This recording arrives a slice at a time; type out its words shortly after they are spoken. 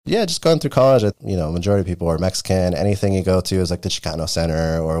Yeah, just going through college, majority of people are Mexican. Anything you go to is like the Chicano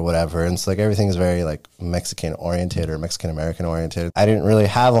Center or whatever. And it's like everything is very like Mexican oriented or Mexican American oriented. I didn't really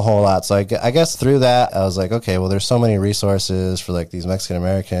have a whole lot. So I guess through that, I was like, okay, well, there's so many resources for like these Mexican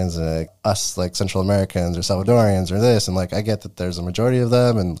Americans and like, us like Central Americans or Salvadorians or this. And like, I get that there's a majority of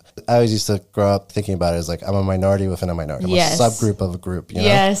them. And I always used to grow up thinking about it as like, I'm a minority within a minority. I'm a subgroup of a group, you know?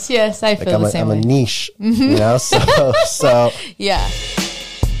 Yes, I feel the same way. I'm a niche, you know? So yeah.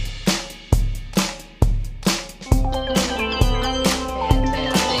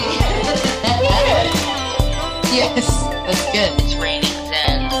 Yes, that's good. It's raining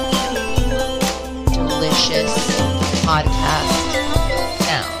Zen. Delicious podcast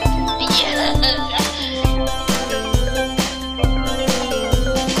sound. Yeah.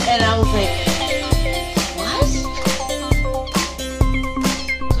 And I was like,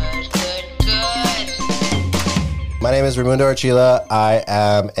 Good. my name is Raymundo Archila. I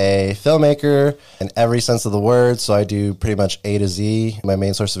am a filmmaker in every sense of the word, so I do pretty much A to Z. My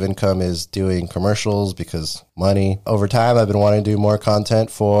main source of income is doing commercials because money. Over time, I've been wanting to do more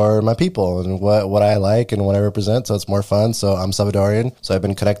content for my people and what I like and what I represent, so it's more fun. So I'm Salvadorian, so I've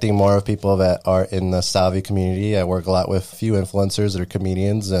been connecting more with people that are in the Salvi community. I work a lot with a few influencers that are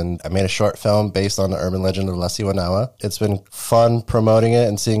comedians, and I made a short film based on the urban legend of La Siwanawa. It's been fun promoting it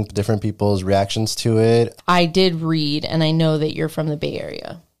and seeing different people's reactions to it. I did read, and I know that you're from the Bay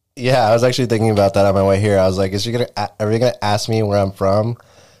Area. Yeah, I was actually thinking about that on my way here. I was like, are we gonna ask me where I'm from?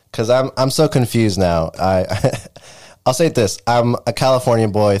 Because I'm so confused now. I'll say this. I'm a California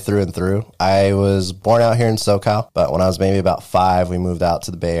boy through and through. I was born out here in SoCal, but when I was maybe about 5, we moved out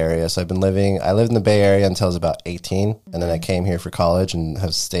to the Bay Area. So I lived in the Bay Area until I was about 18, and then I came here for college and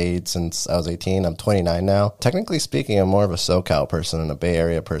have stayed since I was 18. I'm 29 now. Technically speaking, I'm more of a SoCal person than a Bay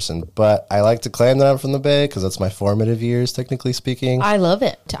Area person, but I like to claim that I'm from the Bay because that's my formative years, technically speaking. I love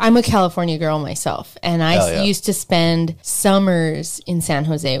it. I'm a California girl myself, and I used to spend summers in San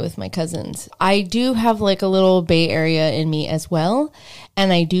Jose with my cousins. I do have like a little Bay Area in me as well,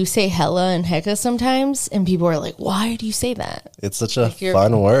 and I do say hella and hecka sometimes, and people are like, why do you say that? It's such a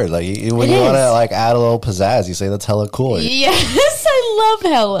fun word. Like when you want to like add a little pizzazz, you say that's hella cool. Yes, I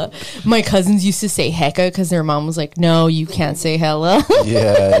love hella. My cousins used to say hecka because their mom was like, no, you can't say hella.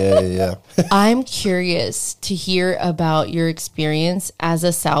 Yeah. I'm curious to hear about your experience as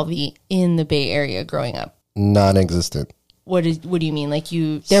a Salvi in the Bay Area growing up. Non-existent. What do you mean? Like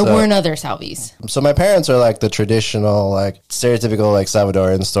there weren't other Salvis? So my parents are like the traditional, like stereotypical, like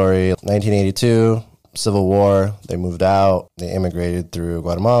Salvadorian story. 1982, Civil War. They moved out. They immigrated through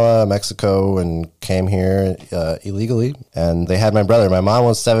Guatemala, Mexico, and came here illegally. And they had my brother. My mom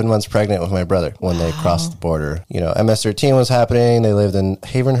was 7 months pregnant with my brother when they crossed the border. You know, MS-13 was happening. They lived in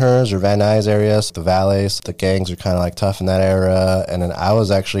Havenhurst or Van Nuys area, so the valleys. The gangs were kind of like tough in that era. And then I was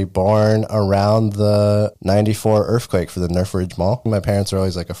actually born around the 94 earthquake for the Nerf Ridge Mall. My parents are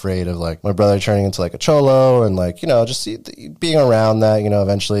always like afraid of like my brother turning into like a cholo and like, you know, just being around that, you know,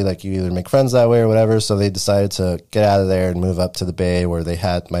 eventually like you either make friends that way or whatever. So they decided to get out of there and move up to the Bay where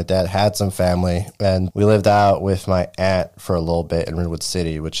my dad had some family, and we lived out with my aunt for a little bit in Redwood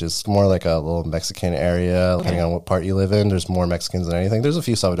City, which is more like a little Mexican area. Depending on what part you live in, there's more Mexicans than anything. There's a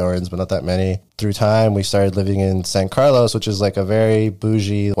few Salvadorians, but not that many. Through time, we started living in San Carlos, which is like a very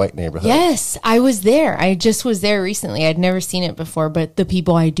bougie white neighborhood. Yes, I was there. I just was there recently. I'd never seen it before, but the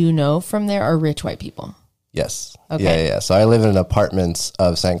people I do know from there are rich white people. Yes. Okay. Yeah. So I live in apartments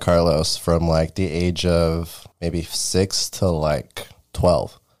of San Carlos from like the age of maybe 6 to like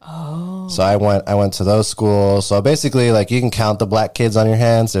 12. Oh. So I went to those schools. So basically, like, you can count the black kids on your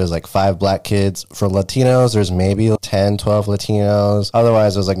hands. There's like 5 black kids. For Latinos, there's maybe 10, 12 Latinos.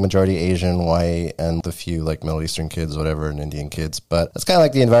 Otherwise, it was like majority Asian, white, and a few like Middle Eastern kids, whatever, and Indian kids. But that's kind of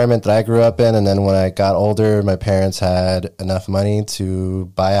like the environment that I grew up in. And then when I got older, my parents had enough money to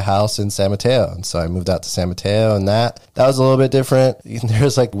buy a house in San Mateo. And so I moved out to San Mateo, and that was a little bit different.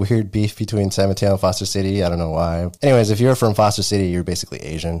 There's like weird beef between San Mateo and Foster City. I don't know why. Anyways, if you're from Foster City, you're basically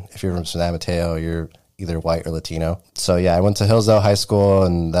Asian. If you're from San Mateo, you're either white or Latino. So yeah, I went to Hillsdale High School,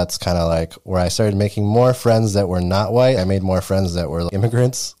 and that's kind of like where I started making more friends that were not white. I made more friends that were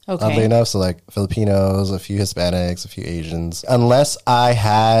immigrants, oddly enough. So like Filipinos, a few Hispanics, a few Asians. Unless I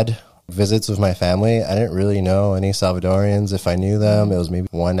had visits with my family, I didn't really know any Salvadorians. If I knew them, it was maybe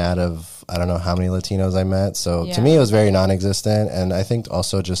 1 out of I don't know how many Latinos I met. So to me, it was very non-existent. And I think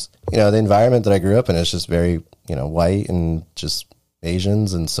also just, the environment that I grew up in is just very, white and just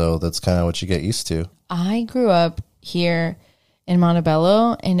Asians. And so that's kind of what you get used to. I grew up here in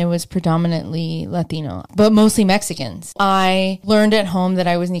Montebello, and it was predominantly Latino, but mostly Mexicans. I learned at home that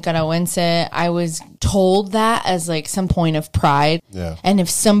I was Nicaragüense. I was told that as like some point of pride. Yeah. And if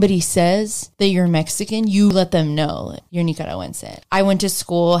somebody says that you're Mexican, you let them know you're Nicaragüense. I went to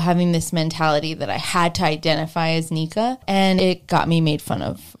school having this mentality that I had to identify as Nica, and it got me made fun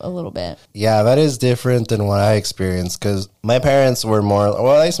of a little bit. Yeah, that is different than what I experienced, because my parents were more,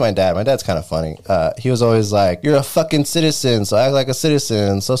 well, at least my dad. My dad's kind of funny. He was always like, you're a fucking citizen, so act like a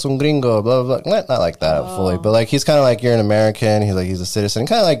citizen. Sos un gringo, blah, blah, blah. Not like that fully, but like he's kind of like, you're an American. He's like, he's a citizen.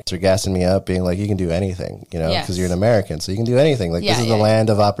 Kind of like gassing me up, being like, you can do anything, you know, because you're an American, so you can do anything. Like, this is the land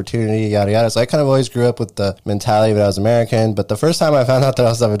of opportunity, yada, yada. So I kind of always grew up with the mentality that I was American. But the first time I found out that I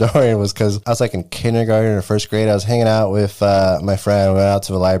was Salvadorian was because I was like in kindergarten or first grade. I was hanging out with my friend. We went out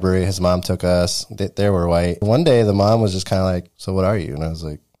to the library. His mom took us. They were white. One day, the mom was just kind of like, so what are you? And I was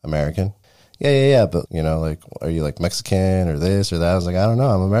like, American. Yeah. But, you know, like, are you like Mexican or this or that? I was like, I don't know.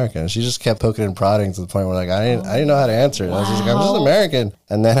 I'm American. And she just kept poking and prodding to the point where like, I didn't know how to answer it. Wow. I was just like, I'm just American.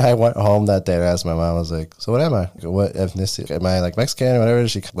 And then I went home that day and asked my mom, I was like, so what am I? What ethnicity? Am I like Mexican or whatever?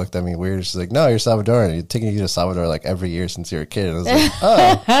 She looked at me weird. She's like, no, you're Salvadoran. You're taking you to Salvador like every year since you were a kid. And I was like,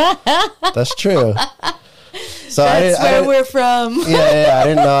 oh, that's true. So that's where we're from. Yeah. I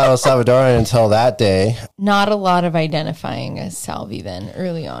didn't know I was Salvadoran until that day. Not a lot of identifying as Salvi then,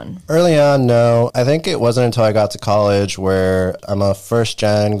 early on. Early on, no. I think it wasn't until I got to college where I'm a first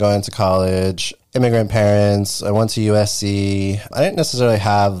gen going to college. Immigrant parents. I went to USC. I didn't necessarily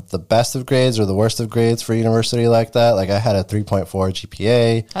have the best of grades or the worst of grades for university like that. Like I had a 3.4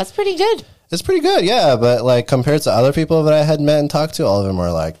 GPA. That's pretty good. It's pretty good, yeah. But like compared to other people that I had met and talked to, all of them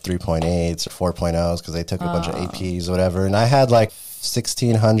were like 3.8s or 4.0s because they took a bunch of APs or whatever. And I had like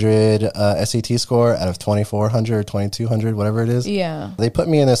 1,600 SAT score out of 2,400 or 2,200, whatever it is. Yeah. They put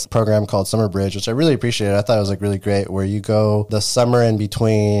me in this program called Summer Bridge, which I really appreciated. I thought it was like really great, where you go the summer in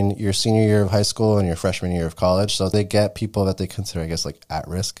between your senior year of high school and your freshman year of college. So they get people that they consider, I guess, like at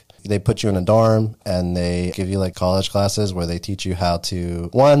risk. They put you in a dorm and they give you like college classes where they teach you how to,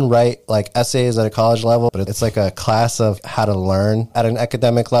 one, write like essays at a college level, but it's like a class of how to learn at an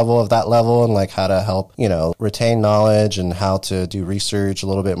academic level of that level and like how to help, you know, retain knowledge and how to do research a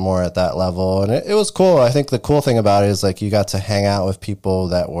little bit more at that level. And it was cool. I think the cool thing about it is like you got to hang out with people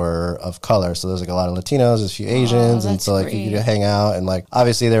that were of color. So there's like a lot of Latinos, there's a few Asians. And so like great. You could hang out and like,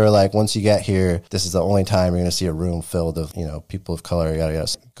 obviously they were like, once you get here, this is the only time you're going to see a room filled of, you know, people of color, yada, yada.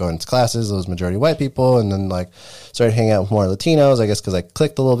 Going to classes, it was majority white people, and then like started hanging out with more Latinos, I guess, because I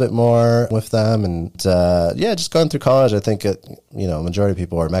clicked a little bit more with them. And just going through college, I think majority of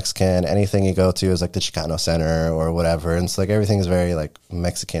people are Mexican. Anything you go to is like the Chicano Center or whatever, and it's like everything is very like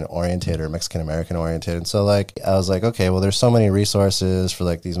Mexican oriented or Mexican American oriented. And so like I was like, okay, well, there's so many resources for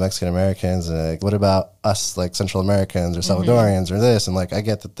like these Mexican Americans, and like, what about us like Central Americans or Salvadorians or this? And like I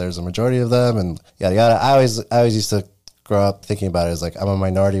get that there's a majority of them, and yada yada. I always used to grow up thinking about it as like I'm a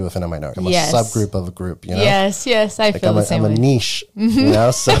minority within a minority. I'm a subgroup of a group, you know? Yes, I feel the same way. I'm a niche, you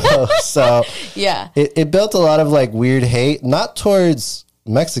know? So yeah. It built a lot of like weird hate, not towards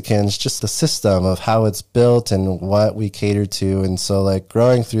Mexicans, just the system of how it's built and what we cater to. And so like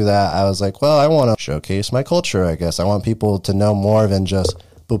growing through that, I was like, well, I want to showcase my culture, I guess. I want people to know more than just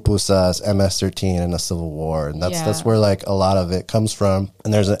pupusas, MS-13, and a civil war. And that's where like a lot of it comes from.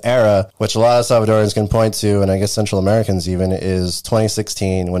 And there's an era, which a lot of Salvadorans can point to, and I guess Central Americans even, is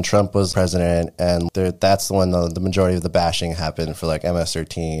 2016 when Trump was president. And that's when the majority of the bashing happened for like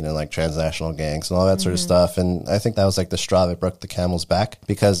MS-13 and like transnational gangs and all that sort of stuff. And I think that was like the straw that broke the camel's back,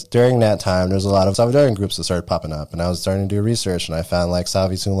 because during that time, there's a lot of Salvadorian groups that started popping up. And I was starting to do research, and I found like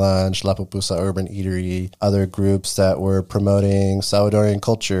Salvi Su Lunch, La Pupusa Urban Eatery, other groups that were promoting Salvadorian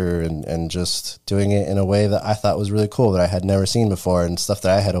culture and just doing it in a way that I thought was really cool, that I had never seen before, and stuff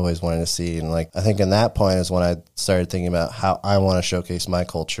that I had always wanted to see. And like I think in that point is when I started thinking about how I want to showcase my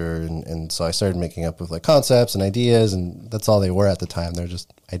culture, and so I started making up with like concepts and ideas, and that's all they were at the time. They're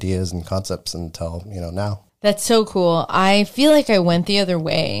just ideas and concepts until now. That's so cool. I feel like I went the other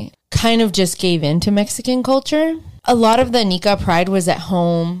way, kind of just gave in to Mexican culture. A lot of the Nica pride was at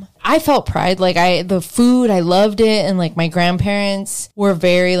home. I felt pride, like the food, I loved it. And like my grandparents were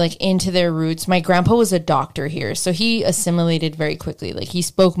very like into their roots. My grandpa was a doctor here, so he assimilated very quickly. Like he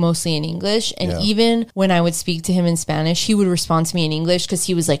spoke mostly in English. And even when I would speak to him in Spanish, he would respond to me in English, because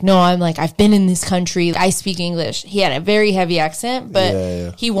he was like, no, I've been in this country. I speak English. He had a very heavy accent,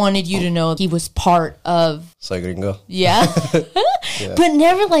 but he wanted you to know he was part of... Soy gringo. Yeah. But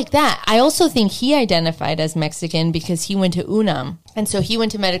never like that. I also think he identified as Mexican because he went to UNAM. And so he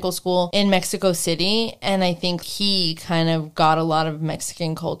went to medical school in Mexico City, and I think he kind of got a lot of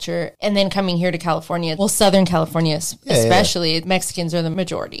Mexican culture. And then coming here to California, well, Southern California especially, Mexicans are the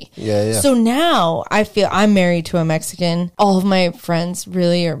majority. So now I feel I'm married to a Mexican. All of my friends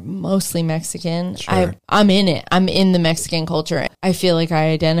really are mostly Mexican. I'm in it. I'm in the Mexican culture. I feel like I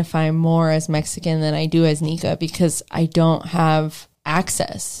identify more as Mexican than I do as Nica because I don't have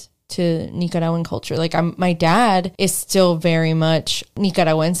access to Nicaraguan culture. Like my dad is still very much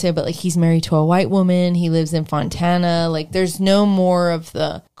Nicaragüense, but like he's married to a white woman. He lives in Fontana. Like there's no more of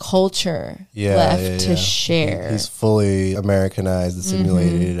the culture left to share. He's fully Americanized,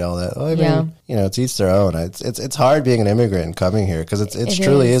 assimilated, all that. Well, I mean, you know, it's each their own. It's hard being an immigrant and coming here because it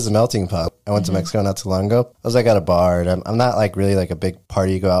truly is a melting pot. I went to Mexico not too long ago. I was like at a bar, and I'm not like really like a big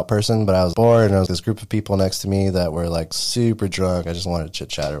party go out person, but I was bored, and there was this group of people next to me that were like super drunk. I just wanted to chit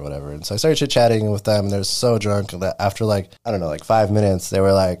chat or whatever. And so I started chit chatting with them, and they're so drunk that after like, I don't know, like 5 minutes, they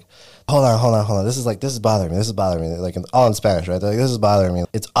were like, hold on. This is bothering me. Like all in Spanish, right? They're like, this is bothering me.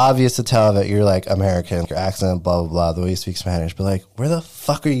 It's obvious to tell that you're like American, your accent, blah, blah, blah, the way you speak Spanish. But like, where the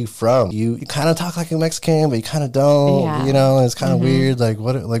fuck are you from? You kind of talk like a Mexican, but you kind of don't, you know, it's kind of weird. Like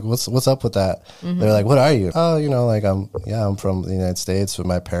what's up with that? They're like, what are you? Oh, you know, like I'm from the United States, but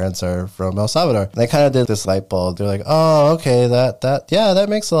my parents are from El Salvador. And they kind of did this light bulb. They're like, oh, okay, that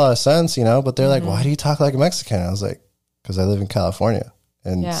makes a lot of sense, you know, but they're like, why do you talk like a Mexican? I was like, because I live in California.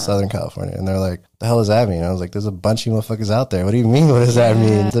 In Southern California. And they're like, the hell does that mean? I was like, there's a bunch of motherfuckers out there. What do you mean? What does that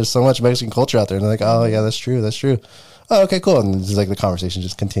mean? There's so much Mexican culture out there. And they're like, oh yeah, that's true. Oh, okay, cool. And just like the conversation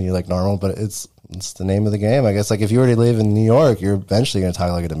just continued like normal, but it's the name of the game. I guess like if you already live in New York, you're eventually going to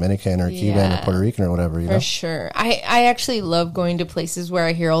talk like a Dominican or a Cuban or Puerto Rican or whatever, you know? For sure. I actually love going to places where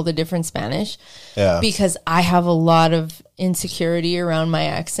I hear all the different Spanish because I have a lot of insecurity around my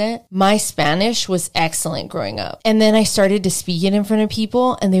accent. My Spanish was excellent growing up. And then I started to speak it in front of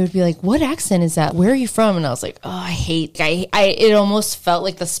people and they would be like, what accent is that? Where are you from? And I was like, oh, it almost felt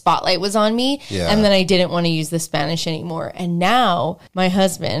like the spotlight was on me. And then I didn't want to use the Spanish anymore. And now my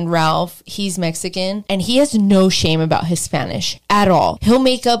husband, Ralph, he's Mexican and he has no shame about his Spanish at all. He'll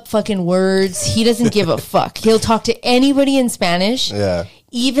make up fucking words. He doesn't give a fuck. He'll talk to anybody in Spanish.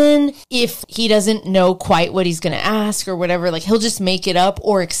 Even if he doesn't know quite what he's going to ask or whatever, like he'll just make it up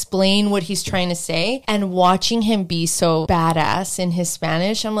or explain what he's trying to say. And watching him be so badass in his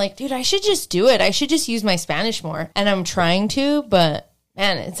Spanish, I'm like, dude, I should just do it. I should just use my Spanish more. And I'm trying to, but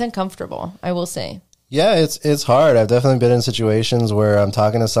man, it's uncomfortable, I will say. Yeah, it's hard. I've definitely been in situations where I'm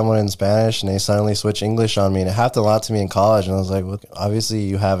talking to someone in Spanish and they suddenly switch English on me, and it happened a lot to me in college. And I was like, well, obviously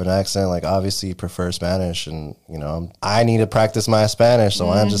you have an accent, like obviously you prefer Spanish, and you know I need to practice my Spanish, so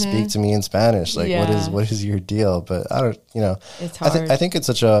why not just speak to me in Spanish? Like what is your deal? But I don't, you know, it's hard. I think it's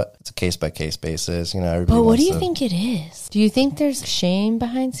it's a case by case basis. You know, but what do you think it is? Do you think there's shame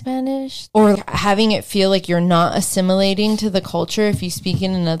behind Spanish, or having it feel like you're not assimilating to the culture if you speak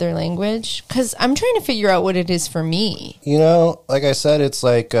in another language? Because I'm trying to figure out what it is for me. You know, like I said, it's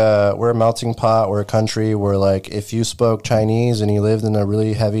like we're a melting pot. We're a country where like if you spoke Chinese and you lived in a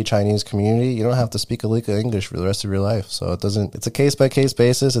really heavy Chinese community, you don't have to speak a lick of English for the rest of your life. So it's a case by case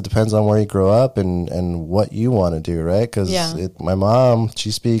basis. It depends on where you grow up and what you want to do, right? Because my mom, she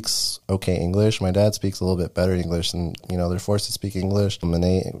speaks okay English. My dad speaks a little bit better English, and you know they're forced to speak English and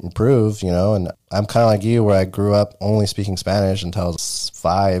they improve, you know. And I'm kind of like you, where I grew up only speaking Spanish until I was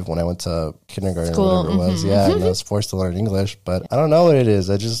 5 when I went to kindergarten or whatever it was. Yeah, and I was forced to learn English, but I don't know what it is.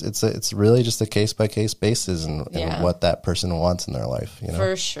 It's really just a case by case basis and what that person wants in their life, you know.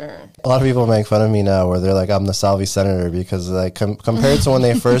 For sure. A lot of people make fun of me now, where they're like, I'm the Salvi senator, because like compared to when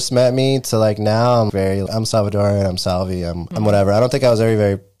they first met me to like now, I'm Salvadorian, I'm Salvi, I'm whatever. I don't think I was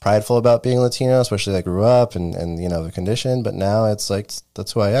very prideful about being Latino, especially I grew up and you know the condition, but now it's like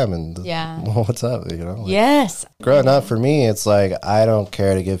that's who I am, and what's up, you know? Like, yes. Growing up for me, it's like I don't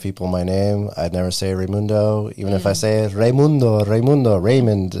care to give people my name. I'd never say Raymundo, even if I say it Raymundo,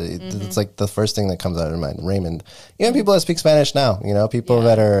 Raymond. It's like the first thing that comes out of my mind, Raymond. You know, people that speak Spanish now, you know, people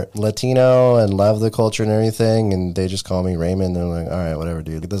that are Latino and love the culture and everything, and they just call me Raymond. They're like, all right, whatever,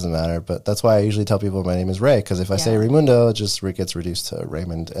 dude. It doesn't matter. But that's why I usually tell people my name is Ray, because if I say Raymundo, it just gets reduced to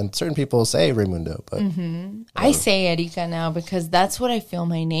Raymond. And certain people say Raymundo, but I say Erika now because that's what I feel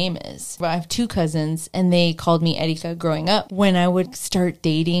my name is. I have 2 cousins and they called me Erika growing up. When I would start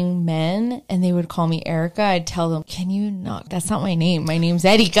dating men and they would call me Erica, I'd tell them, can you not? That's not my name. My name's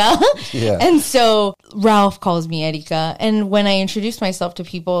Erika. And so Ralph calls me Erika. And when I introduce myself to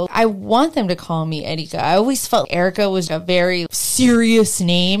people, I want them to call me Erika. I always felt Erica was a very serious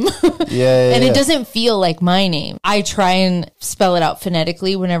name. And it doesn't feel like my name. I try and spell it out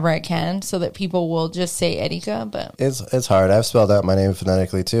phonetically whenever I can so that people will just say Erika. But it's hard. I've spelled out my name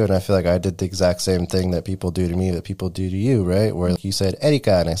phonetically too, and I feel like I did the exact same thing that people do to me that people do to you, right? Where you said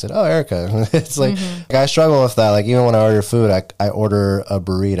Erika, and I said, oh, Erica. It's like, I struggle with that. Like, even when I order food, I order a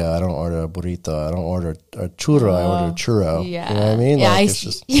burrito. I don't order a burrito. I don't order a churro. I order a churro. Yeah. You know what I mean? Yeah, like, it's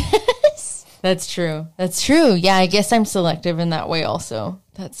just... Yes. That's true. That's true. Yeah, I guess I'm selective in that way also.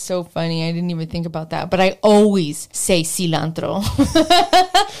 That's so funny. I didn't even think about that. But I always say cilantro.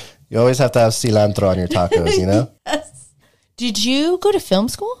 You always have to have cilantro on your tacos, you know? Yes. Did you go to film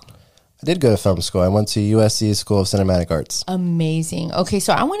school? I did go to film school. I went to USC School of Cinematic Arts. Amazing. Okay,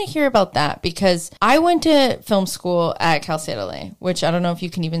 so I want to hear about that because I went to film school at Cal State LA, which I don't know if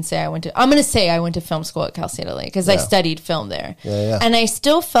you can even say I went to. I'm going to say I went to film school at Cal State LA because I studied film there. Yeah. And I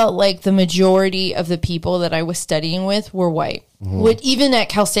still felt like the majority of the people that I was studying with were white. Even at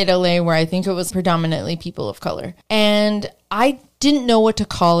Cal State LA, where I think it was predominantly people of color. And I didn't know what to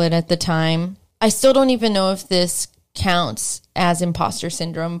call it at the time. I still don't even know if this counts as imposter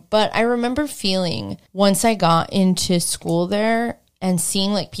syndrome, but I remember feeling once I got into school there and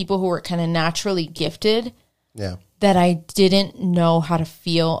seeing like people who were kind of naturally gifted, that I didn't know how to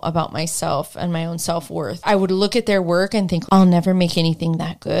feel about myself and my own self-worth. I would look at their work and think, I'll never make anything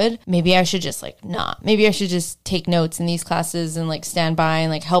that good. Maybe I should just maybe I should just take notes in these classes and like stand by and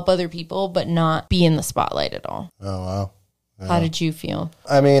like help other people, but not be in the spotlight at all. Oh, wow. Yeah. How did you feel?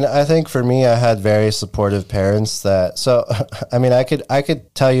 I mean, I think for me, I had very supportive parents I mean, I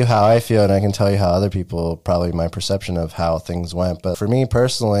could tell you how I feel and I can tell you how other people, probably my perception of how things went. But for me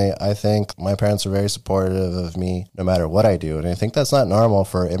personally, I think my parents were very supportive of me no matter what I do. And I think that's not normal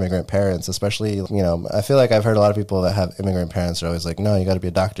for immigrant parents, especially, you know, I feel like I've heard a lot of people that have immigrant parents are always like, no, you got to be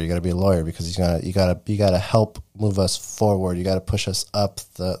a doctor, you got to be a lawyer because you got to help move us forward. You got to push us up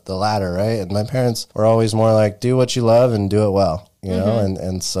the ladder, right? And my parents were always more like, do what you love and do it well. You know,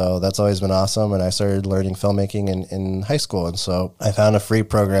 and so that's always been awesome. And I started learning filmmaking in high school. And so I found a free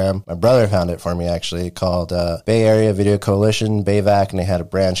program. My brother found it for me, actually, called Bay Area Video Coalition, BAVAC, and they had a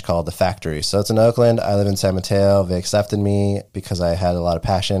branch called The Factory. So it's in Oakland. I live in San Mateo. They accepted me because I had a lot of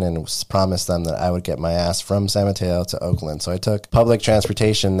passion and promised them that I would get my ass from San Mateo to Oakland. So I took public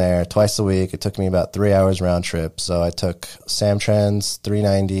transportation there twice a week. It took me about 3 hours round trip. So I took Samtrans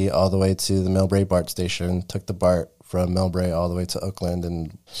 390 all the way to the Millbrae BART station, took the BART from Millbrae all the way to Oakland,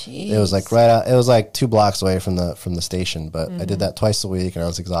 and it was like it was like 2 blocks away from the station. But I did that twice a week, and I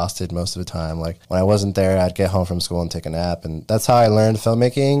was exhausted most of the time. Like when I wasn't there, I'd get home from school and take a nap, and that's how I learned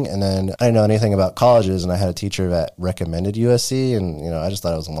filmmaking. And then I didn't know anything about colleges, and I had a teacher that recommended USC, and I just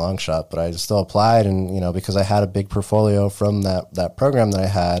thought it was a long shot, but I just still applied, and because I had a big portfolio from that program that I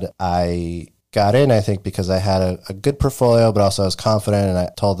had, I got in, I think, because I had a good portfolio, but also I was confident, and I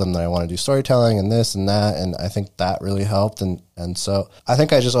told them that I want to do storytelling and this and that, and I think that really helped. And so I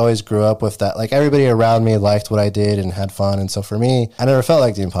think I just always grew up with that. Like, everybody around me liked what I did and had fun, and so for me, I never felt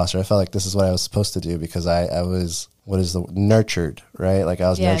like the imposter. I felt like this is what I was supposed to do because I was nurtured, right? Like I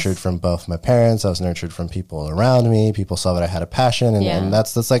was nurtured from both my parents. I was nurtured from people around me. People saw that I had a passion. And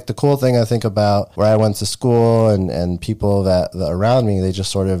that's like the cool thing I think about where I went to school and people that around me, they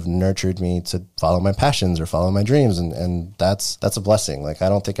just sort of nurtured me to follow my passions or follow my dreams. And that's a blessing. Like, I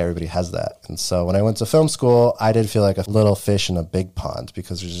don't think everybody has that. And so when I went to film school, I did feel like a little fish in a big pond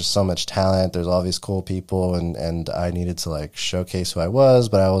because there's just so much talent. There's all these cool people and I needed to like showcase who I was,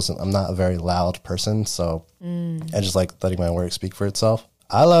 but I'm not a very loud person. So I just like letting my work speak for itself.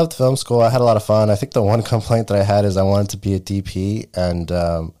 I loved film school. I had a lot of fun. I think the one complaint that I had is I wanted to be a DP, and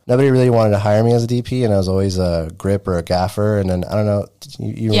nobody really wanted to hire me as a DP, and I was always a grip or a gaffer. And then, I don't know,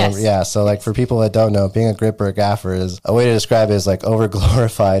 you remember? Yeah, so like for people that don't know, being a grip or a gaffer is a way to describe it is like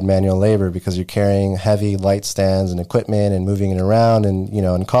over-glorified manual labor because you're carrying heavy light stands and equipment and moving it around. And,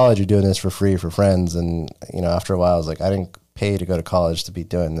 in college, you're doing this for free for friends. And, after a while, I was like, I didn't pay to go to college to be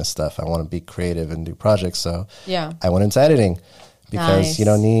doing this stuff. I want to be creative and do projects. So I went into editing. Because you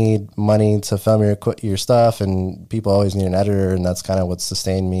don't need money to film your stuff, and people always need an editor, and that's kind of what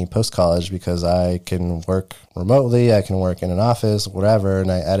sustained me post-college because I can work remotely, I can work in an office, whatever, and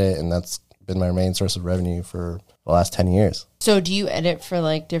I edit, and that's been my main source of revenue for the last 10 years. So do you edit for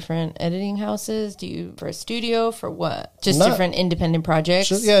like different editing houses? Do you for a studio? For what? Just different independent projects?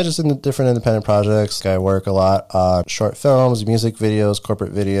 Just in the different independent projects. I work a lot on short films, music videos,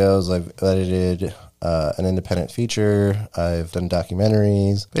 corporate videos. I've edited an independent feature. I've done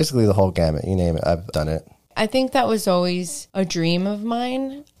documentaries, basically the whole gamut. You name it, I've done it. I think that was always a dream of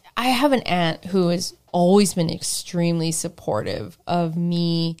mine. I have an aunt who has always been extremely supportive of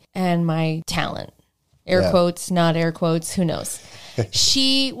me and my talent. Air quotes, not air quotes, who knows?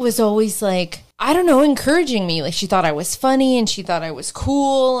 She was always like, I don't know, encouraging me. Like, she thought I was funny and she thought I was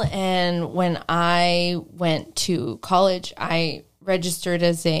cool. And when I went to college, I registered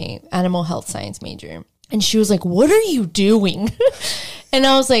as a animal health science major. And she was like, what are you doing? And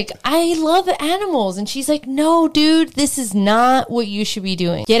I was like, I love animals. And she's like, no, dude, this is not what you should be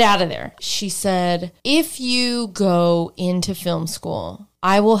doing. Get out of there. She said, if you go into film school,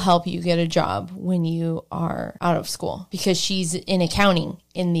 I will help you get a job when you are out of school, because she's in accounting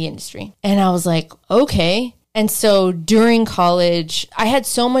in the industry. And I was like, okay. And so during college, I had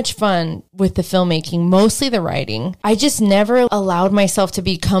so much fun with the filmmaking, mostly the writing. I just never allowed myself to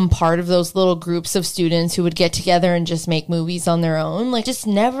become part of those little groups of students who would get together and just make movies on their own. Like, just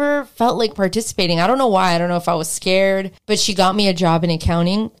never felt like participating. I don't know why. I don't know if I was scared, but she got me a job in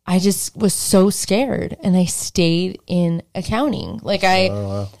accounting. I just was so scared, and I stayed in accounting. Like,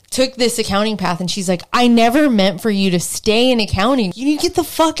 I took this accounting path, and she's like, I never meant for you to stay in accounting. You need to get the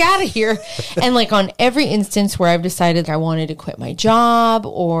fuck out of here. And like, on every instance where I've decided I wanted to quit my job,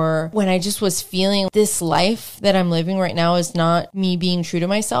 or when I just was feeling this life that I'm living right now is not me being true to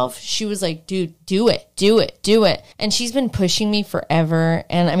myself, she was like, dude, do it, do it, do it. And she's been pushing me forever.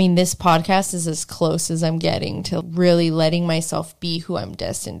 And I mean, this podcast is as close as I'm getting to really letting myself be who I'm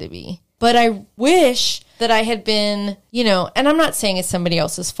destined to be. But I wish that I had been, you know, and I'm not saying it's somebody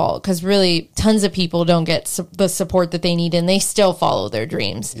else's fault, because really tons of people don't get the support that they need, and they still follow their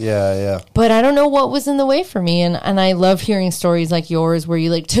dreams. Yeah. But I don't know what was in the way for me. And I love hearing stories like yours where you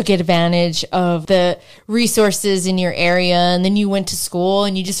like took advantage of the resources in your area, and then you went to school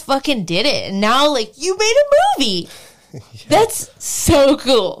and you just fucking did it. And now like you made a movie. Yeah. That's so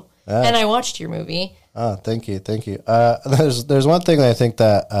cool. And I watched your movie. Oh, thank you. There's one thing that I think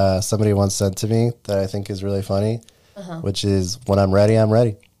that somebody once said to me that I think is really funny, which is, when I'm ready, I'm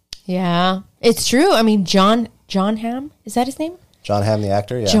ready. Yeah, it's true. I mean, John Hamm, is that his name? John Hamm, the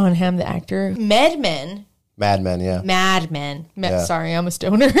actor. Yeah. John Hamm, the actor. Mad Men. Yeah. Mad Men. Sorry, I'm a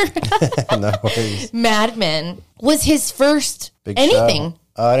stoner. No worries. Mad Men was his first big anything. Show.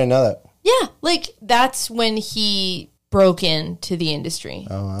 Oh, I didn't know that. Yeah, like that's when he broke into the industry.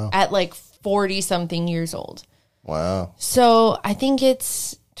 Oh, wow. At like 40-something years old. Wow. So I think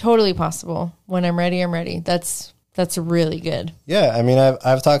it's totally possible. When I'm ready, I'm ready. That's really good. Yeah, I mean,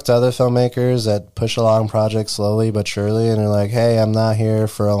 I've talked to other filmmakers that push along projects slowly but surely, and they're like, hey, I'm not here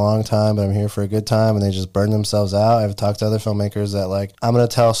for a long time, but I'm here for a good time, and they just burn themselves out. I've talked to other filmmakers that like, I'm going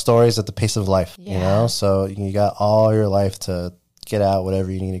to tell stories at the pace of life, you know? So you got all your life to get out whatever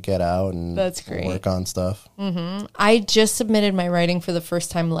you need to get out, and that's great. Work on stuff. Mm-hmm. I just submitted my writing for the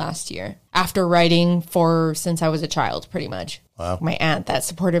first time last year, after writing since I was a child, pretty much. Wow. My aunt, that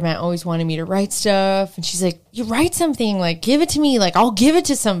supportive aunt, always wanted me to write stuff, and she's like, you write something, like give it to me, like I'll give it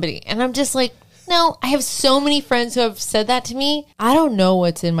to somebody. And I'm just like, no. I have so many friends who have said that to me. I don't know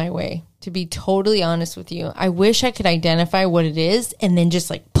what's in my way, to be totally honest with you. I wish I could identify what it is and then just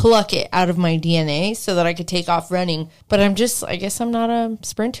like pluck it out of my DNA so that I could take off running. But I guess I'm not a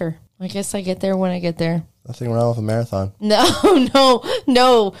sprinter. I guess I get there when I get there. Nothing wrong with a marathon.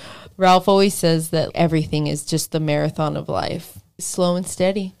 No. Ralph always says that everything is just the marathon of life. Slow and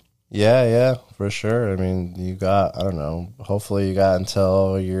steady. Yeah, for sure. I mean, you got, I don't know, hopefully you got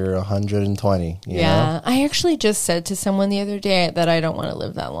until you're 120. You know? I actually just said to someone the other day that I don't want to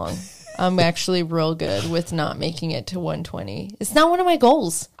live that long. I'm actually real good with not making it to 120. It's not one of my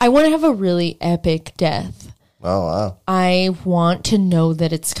goals. I want to have a really epic death. Oh, wow. I want to know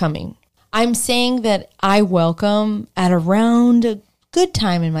that it's coming. I'm saying that I welcome at around a good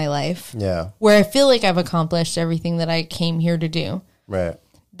time in my life. Yeah. Where I feel like I've accomplished everything that I came here to do. Right.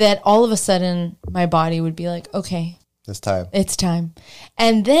 That all of a sudden my body would be like, okay. It's time.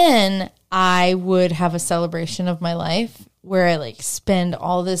 And then I would have a celebration of my life where I like spend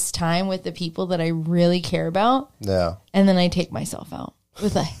all this time with the people that I really care about. Yeah. And then I take myself out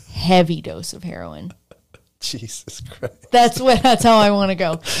with a heavy dose of heroin. Jesus Christ. That's how I want to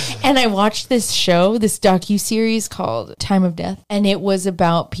go. And I watched this show, this docuseries called Time of Death. And it was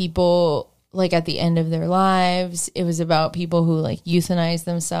about people like at the end of their lives. It was about people who like euthanize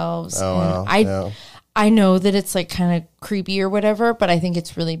themselves. Oh, wow. I know that it's like kind of creepy or whatever, but I think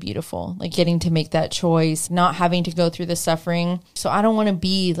it's really beautiful. Like getting to make that choice, not having to go through the suffering. So I don't want to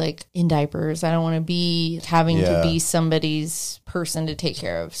be like in diapers. I don't want to be having to be somebody's person to take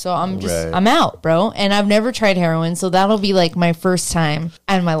care of. So I'm out, bro. And I've never tried heroin. So that'll be like my first time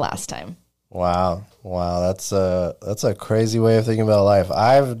and my last time. Wow. That's a crazy way of thinking about life.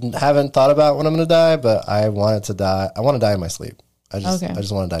 I haven't thought about when I'm going to die, but I want to die in my sleep. I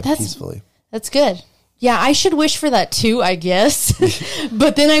just want to die peacefully. That's good. Yeah, I should wish for that too, I guess.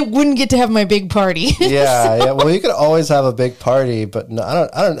 But then I wouldn't get to have my big party. Yeah. Well, you could always have a big party, but no, I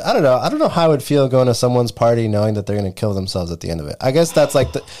don't know. I don't know how I would feel going to someone's party knowing that they're going to kill themselves at the end of it. I guess that's like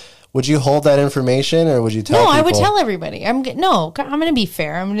would you hold that information or would you tell people? I would tell everybody. I'm going to be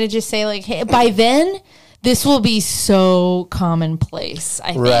fair. I'm going to just say like, hey, by then this will be so commonplace.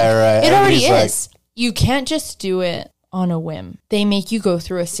 I think. Right. It already is. You can't just do it on a whim. They make you go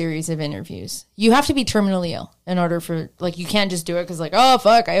through a series of interviews. You have to be terminally ill in order for, like, you can't just do it because, like, oh,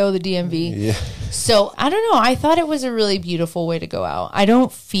 fuck, I owe the DMV. Yeah. So, I don't know. I thought it was a really beautiful way to go out. I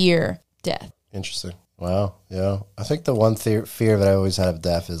don't fear death. Interesting. Wow. Yeah. I think the one fear that I always had of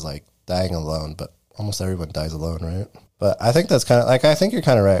death is, like, dying alone, but almost everyone dies alone, right? But I think that's kind of, like, I think you're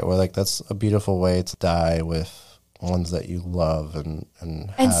kind of right, where, like, that's a beautiful way to die with ones that you love and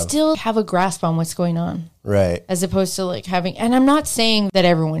still have a grasp on what's going on. Right. As opposed to like having, and I'm not saying that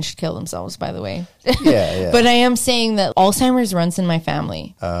everyone should kill themselves, by the way. Yeah. But I am saying that Alzheimer's runs in my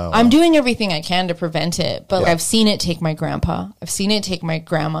family. Oh, I'm doing everything I can to prevent it, but I've seen it take my grandpa. I've seen it take my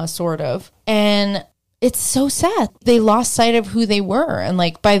grandma, sort of. And it's so sad. They lost sight of who they were. And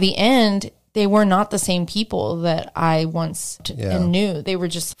like by the end, they were not the same people that I once knew. They were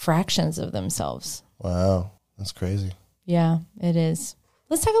just fractions of themselves. Wow. That's crazy. Yeah, it is.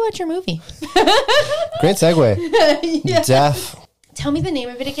 Let's talk about your movie. Great segue. Death. Tell me the name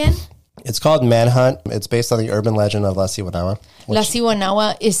of it again. It's called Manhunt. It's based on the urban legend of La Siwanawa. La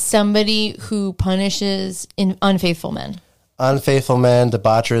Siwanawa is somebody who punishes unfaithful men. Unfaithful men,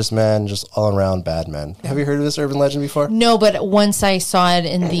 debaucherous men, just all around bad men. Have you heard of this urban legend before? No, but once I saw it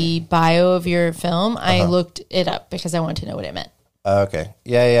in the bio of your film, I looked it up because I wanted to know what it meant. Okay.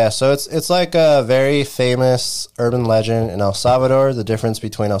 Yeah. So it's like a very famous urban legend in El Salvador. The difference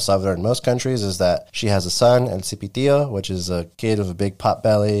between El Salvador and most countries is that she has a son, El Cipitillo, which is a kid with a big pot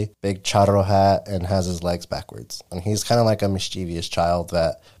belly, big charro hat, and has his legs backwards. And he's kind of like a mischievous child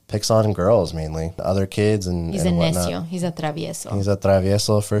that picks on girls mainly, other kids and he's and a whatnot. necio. He's a travieso. He's a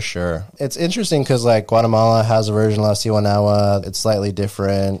travieso for sure. It's interesting because like Guatemala has a version of La Siwanawa. It's slightly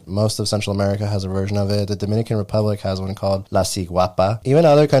different. Most of Central America has a version of it. The Dominican Republic has one called La Ciguapa. Even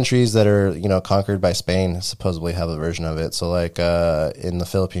other countries that are, conquered by Spain supposedly have a version of it. So like in the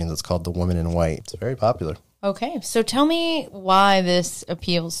Philippines, it's called The Woman in White. It's very popular. Okay. So tell me why this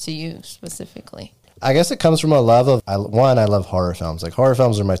appeals to you specifically. I guess it comes from a love of, I love horror films. Like, horror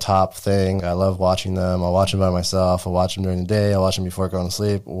films are my top thing. I love watching them. I'll watch them by myself. I'll watch them during the day. I'll watch them before going to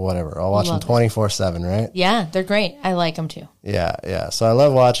sleep, whatever. I'll watch them 24/7, right? Yeah, they're great. I like them too. Yeah. So I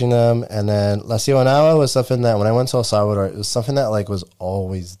love watching them. And then La Siwanawa was something that when I went to El Salvador, it was something that like was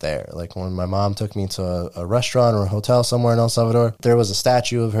always there. Like when my mom took me to a restaurant or a hotel somewhere in El Salvador, there was a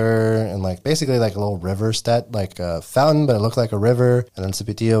statue of her and like basically like a little river like a fountain, but it looked like a river. And then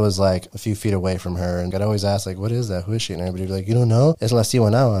Cipitillo was like a few feet away from her. And I'd always ask like, what is that? Who is she? And everybody would be like, you don't know? It's La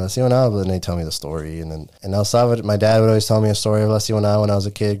Siwanawa. But then they tell me the story. And then in El Salvador, my dad would always tell me a story of La Siwanawa when I was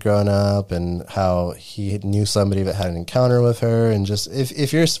a kid growing up and how he knew somebody that had an encounter with her. And just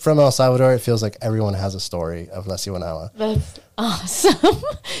if you're from El Salvador, it feels like everyone has a story of La Siwanawa. That's awesome.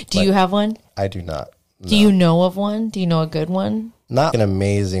 Do you have one? I do not. No. Do you know of one? Do you know a good one? Not an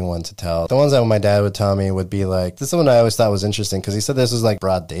amazing one to tell. The ones that my dad would tell me would be like, this is one I always thought was interesting because he said this was like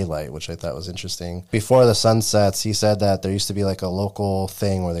broad daylight, which I thought was interesting. Before the sun sets, he said that there used to be like a local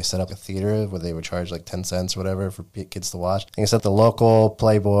thing where they set up a theater where they would charge like 10 cents or whatever for kids to watch. And he said the local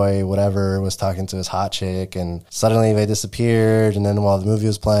playboy, whatever, was talking to his hot chick and suddenly they disappeared. And then while the movie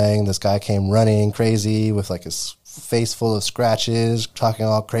was playing, this guy came running crazy with like his face full of scratches, talking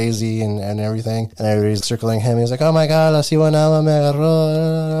all crazy and everything. And everybody's circling him. He's like, oh my God, La Siwanawa me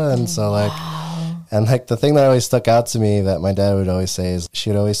agarró. And so like, and like the thing that always stuck out to me that my dad would always say is she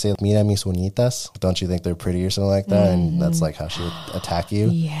would always say, mira mis bonitas. Don't you think they're pretty or something like that? Mm-hmm. And that's like how she would attack you.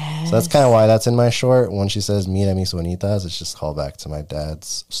 Yes. So that's kind of why that's in my short. When she says mira mis bonitas, it's just a call back to my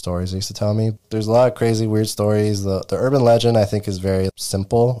dad's stories he used to tell me. There's a lot of crazy, weird stories. The urban legend, I think, is very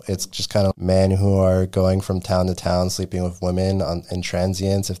simple. It's just kind of men who are going from town to town, sleeping with women in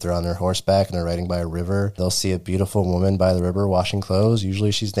transients. If they're on their horseback and they're riding by a river, they'll see a beautiful woman by the river washing clothes.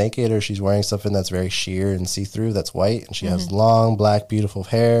 Usually she's naked or she's wearing something that's very sheer and see-through, that's white, and she has long, black, beautiful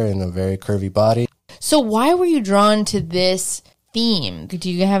hair and a very curvy body. So why were you drawn to this theme?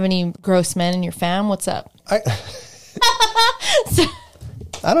 Do you have any gross men in your fam? What's up?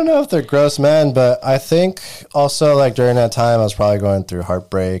 I don't know if they're gross men, but I think also like during that time I was probably going through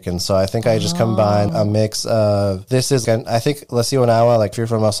heartbreak, and so I think I just combined a mix of this is. I think Lacio Nawa, like if you're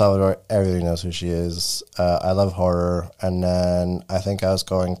from El Salvador, everybody knows who she is. I love horror, and then I think I was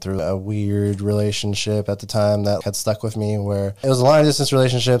going through a weird relationship at the time that had stuck with me, where it was a long distance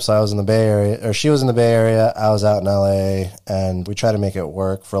relationship. So I was in the Bay Area, or she was in the Bay Area, I was out in LA, and we tried to make it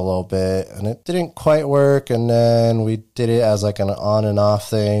work for a little bit, and it didn't quite work. And then we did it as like an on and off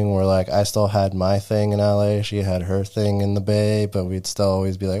thing, where like I still had my thing in LA, she had her thing in the Bay, but we'd still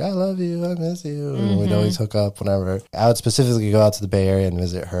always be like, I love you, I miss you, and we'd always hook up whenever. I would specifically go out to the Bay Area and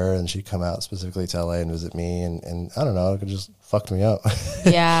visit her, and she'd come out specifically to LA and visit me, and I don't know, it just fucked me up.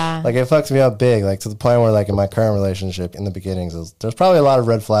 Yeah. Like it fucked me up big, like to the point where like in my current relationship in the beginnings, there's probably a lot of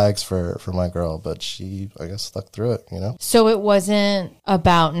red flags for my girl, but she, I guess, stuck through it, you know? So it wasn't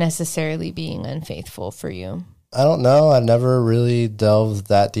about necessarily being unfaithful for you? I don't know. I never really delved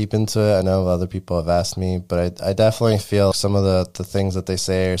that deep into it. I know other people have asked me, but I definitely feel some of the things that they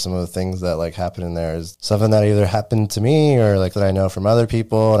say, or some of the things that like happen in there is something that either happened to me or like that I know from other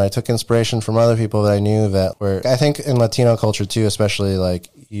people. And I took inspiration from other people that I knew that were, I think in Latino culture too, especially like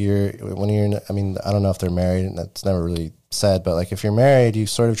I don't know if they're married, and that's never really said, but like if you're married, you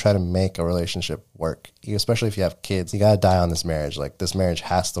sort of try to make a relationship work, especially if you have kids. You gotta die on this marriage. Like this marriage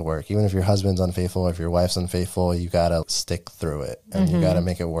has to work, even if your husband's unfaithful, if your wife's unfaithful, you gotta stick through it, and you gotta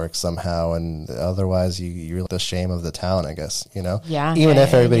make it work somehow, and otherwise you're the shame of the town, I guess, you know? Yeah. Even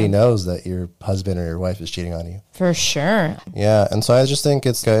if everybody knows that your husband or your wife is cheating on you. For sure. Yeah, and so I just think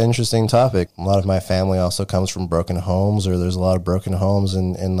it's an interesting topic. A lot of my family also comes from broken homes, or there's a lot of broken homes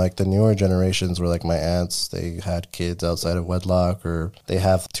in like the newer generations, where like my aunts, they had kids outside of wedlock, or they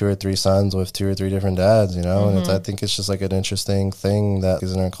have 2 or 3 sons with 2 or 3 different dads, you know? And I think it's just like an interesting thing that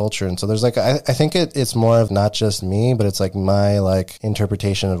is in our culture. And so there's like, I think it's more of not just me, but it's like my like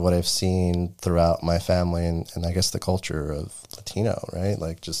interpretation of what I've seen throughout my family, and I guess the culture of Latino, right?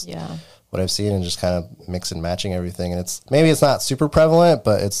 Like just what I've seen, and just kind of mix and matching everything. And maybe it's not super prevalent,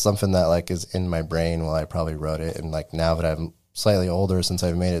 but it's something that like is in my brain while I probably wrote it. And like now that I'm slightly older, since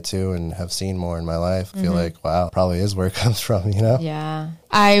I've made it too and have seen more in my life, I feel like, wow, probably is where it comes from, you know? Yeah.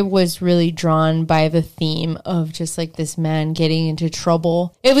 I was really drawn by the theme of just like this man getting into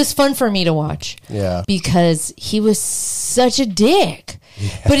trouble. It was fun for me to watch. Yeah. Because he was such a dick.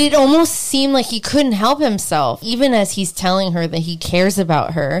 Yeah. But it almost seemed like he couldn't help himself. Even as he's telling her that he cares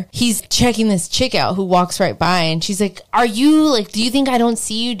about her, he's checking this chick out who walks right by, and she's like, are you like, do you think I don't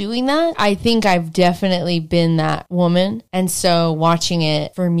see you doing that? I think I've definitely been that woman. And so watching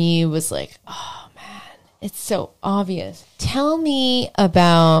it for me was like, oh, it's so obvious. Tell me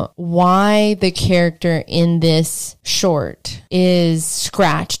about why the character in this short is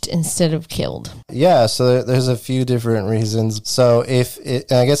scratched instead of killed. Yeah, so there's a few different reasons. So I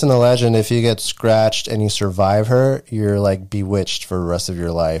guess in the legend, if you get scratched and you survive her, you're like bewitched for the rest of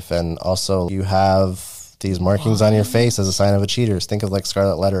your life. And also you have these markings on your face as a sign of a cheater. Think of like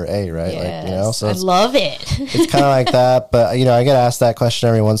Scarlet Letter A, right? Yes, like, you know, so I love it. It's kind of like that. But, you know, I get asked that question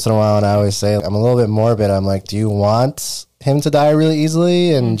every once in a while, and I always say, I'm a little bit morbid. I'm like, do you want him to die really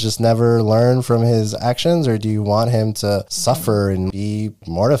easily and just never learn from his actions, or do you want him to suffer and be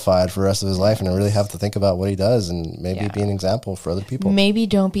mortified for the rest of his life and really have to think about what he does and maybe be an example for other people? Maybe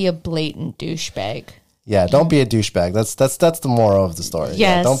don't be a blatant douchebag. Yeah, don't be a douchebag. That's the moral of the story. Yes.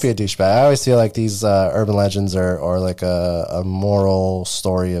 Yeah, don't be a douchebag. I always feel like these urban legends are like a moral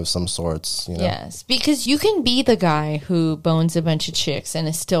story of some sorts, you know? Yes, because you can be the guy who bones a bunch of chicks and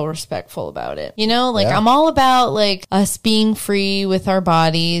is still respectful about it. You know, like I'm all about like us being free with our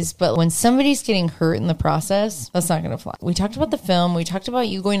bodies, but when somebody's getting hurt in the process, that's not going to fly. We talked about the film. We talked about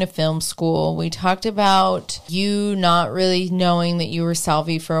you going to film school. We talked about you not really knowing that you were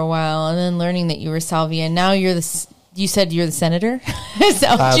Salvi for a while and then learning that you were Salvi. And now you said you're the senator? Is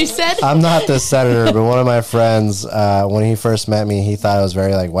that what you said? I'm not the senator, but one of my friends, when he first met me, he thought I was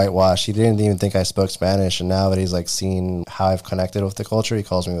very like whitewashed. He didn't even think I spoke Spanish. And now that he's like seen how I've connected with the culture, he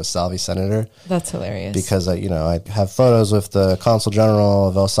calls me the Salvi Senator. That's hilarious. Because, you know, I have photos with the Consul General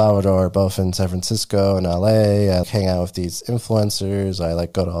of El Salvador, both in San Francisco and LA. I hang out with these influencers. I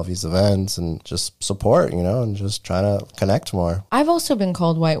like go to all these events and just support, you know, and just trying to connect more. I've also been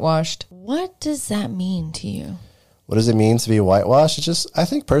called whitewashed. What does that mean to you? what does it mean to be whitewashed? I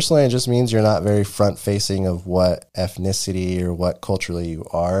think personally, it just means you're not very front facing of what ethnicity or what culturally you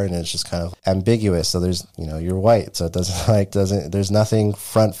are. And it's just kind of ambiguous. So there's, you're white. So it there's nothing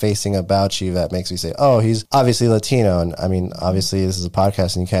front facing about you that makes me say, oh, he's obviously Latino. And I mean, obviously this is a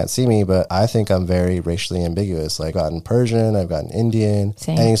podcast and you can't see me, but I think I'm very racially ambiguous. Like I've gotten Persian, I've gotten Indian,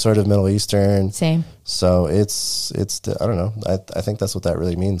 Same. Any sort of Middle Eastern. Same. So it's I don't know. I think that's what that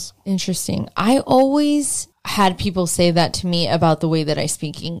really means. Interesting. I always had people say that to me about the way that I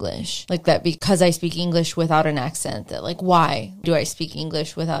speak English. Like that because I speak English without an accent. That like, why do I speak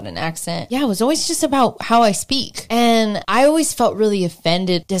English without an accent? Yeah, it was always just about how I speak. And I always felt really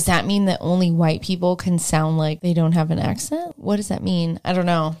offended. Does that mean that only white people can sound like they don't have an accent? What does that mean? I don't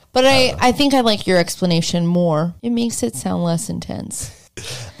know. But I think I like your explanation more. It makes it sound less intense.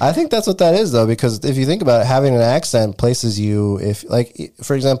 I think that's what that is, though, because if you think about it, having an accent places you, if like,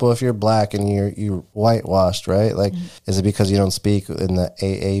 for example, if you're black and you're whitewashed, right? Like, is it because you don't speak in the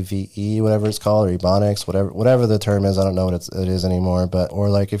AAVE, whatever it's called, or Ebonics, whatever the term is? I don't know what it is anymore. But or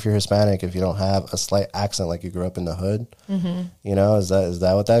like if you're Hispanic, if you don't have a slight accent, like you grew up in the hood, is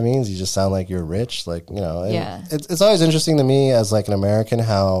that what that means? You just sound like you're rich, like Yeah. It's always interesting to me as like an American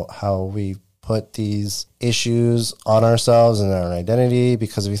how we put these issues on ourselves and our identity,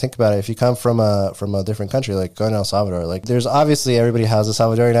 because if you think about it, if you come from a different country, like going to El Salvador, like there's obviously everybody has a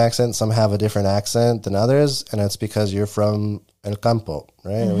Salvadorian accent, some have a different accent than others, and it's because you're from El Campo,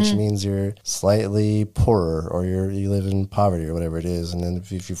 right? Which means you're slightly poorer or you live in poverty or whatever it is. And then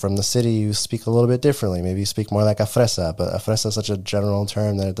if you're from the city, you speak a little bit differently. Maybe you speak more like a fresa, but a fresa is such a general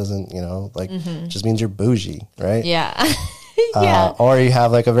term that it doesn't, it just means you're bougie, right? Yeah. Yeah. Or you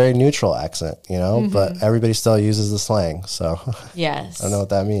have like a very neutral accent, but everybody still uses the slang. So yes, I don't know what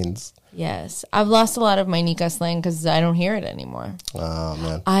that means. Yes. I've lost a lot of my Nika slang because I don't hear it anymore. Oh,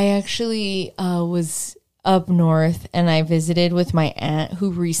 man. I actually was up north and I visited with my aunt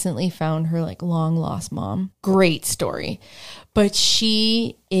who recently found her like long lost mom. Great story. But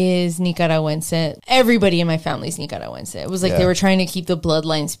she is Nicaragüense. Everybody in my family is Nicaragüense. It was like they were trying to keep the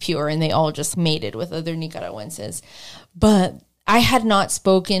bloodlines pure and they all just mated with other Nicaragüenses. But I had not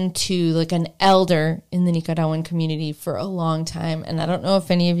spoken to like an elder in the Nicaraguan community for a long time. And I don't know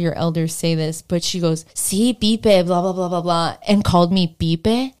if any of your elders say this, but she goes, "Sí, Pipe, blah, blah, blah, blah, blah," and called me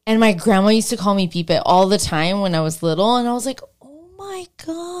Pipe. And my grandma used to call me Pipe all the time when I was little. And I was like, oh my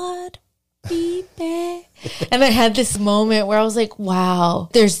God, Pipe. And I had this moment where I was like, wow,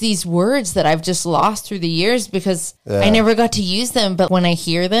 there's these words that I've just lost through the years because I never got to use them. But when I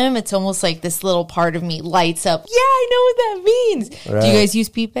hear them, it's almost like this little part of me lights up. Yeah, I know what that means. Right. Do you guys use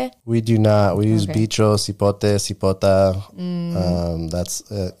pipe? We do not. We use bicho, cipote, cipota. That's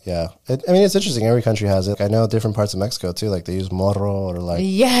it. Yeah. I mean, it's interesting. Every country has it. I know different parts of Mexico too. Like they use morro or like.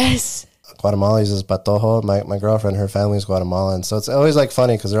 Yes. Guatemala uses patojo. My girlfriend, her family is Guatemalan. So it's always like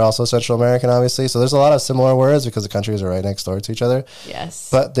funny because they're also Central American, obviously. So there's a lot of similar words because the countries are right next door to each other. Yes.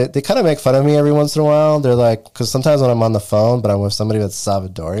 But they kind of make fun of me every once in a while. They're like, because sometimes when I'm on the phone, but I'm with somebody that's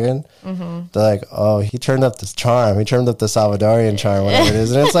Salvadorian, they're like, oh, he turned up this charm. He turned up the Salvadorian charm, whatever it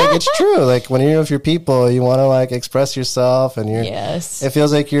is. And it's like, it's true. Like when you're with your people, you want to like express yourself and it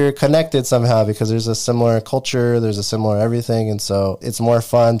feels like you're connected somehow because there's a similar culture, there's a similar everything. And so it's more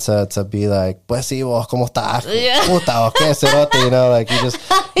fun to be like, pues sí, vos, ¿cómo estás? Puta, o qué, cerote, like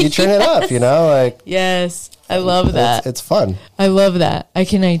you turn it up, like. Yes, I love that. It's fun. I love that. I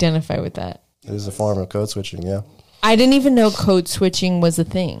can identify with that. It is a form of code switching, yeah. I didn't even know code switching was a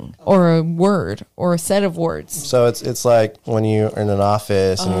thing or a word or a set of words. So it's like when you're in an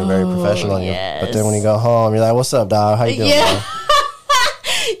office and you're very professional, but then when you go home, you're like, what's up, dog? How you doing? Yeah.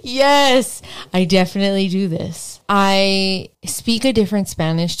 Yes, I definitely do this. I speak a different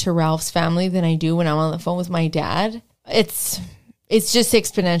Spanish to Ralph's family than I do when I'm on the phone with my dad. It's just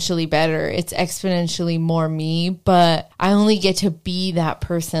exponentially better. It's exponentially more me, but I only get to be that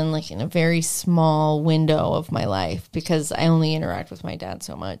person like in a very small window of my life because I only interact with my dad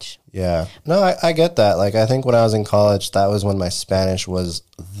so much. Yeah. No, I get that. Like, I think when I was in college, that was when my Spanish was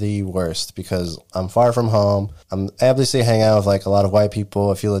the worst because I'm far from home. I obviously hang out with like a lot of white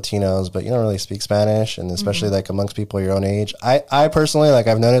people, a few Latinos, but you don't really speak Spanish. And especially like amongst people your own age. I personally, like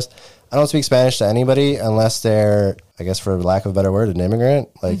I've noticed, I don't speak Spanish to anybody unless they're, I guess for lack of a better word, an immigrant.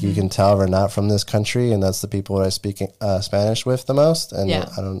 Like you can tell they're not from this country, and that's the people that I speak Spanish with the most. And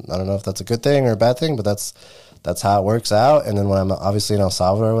I don't know if that's a good thing or a bad thing, but that's how it works out. And then when I'm obviously in El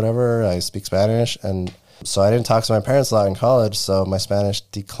Salvador or whatever, I speak Spanish. And so I didn't talk to my parents a lot in college, so my Spanish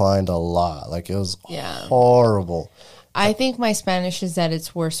declined a lot. Like it was horrible. I think my Spanish is at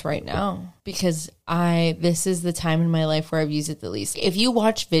its worst right now because this is the time in my life where I've used it the least. If you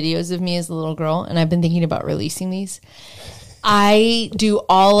watch videos of me as a little girl, and I've been thinking about releasing these, I do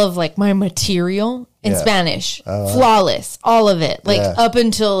all of like my material in Spanish, flawless, all of it, like up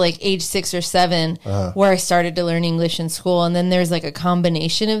until like age 6 or 7, where I started to learn English in school. And then there's like a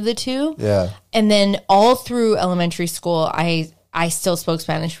combination of the two. Yeah. And then all through elementary school, I still spoke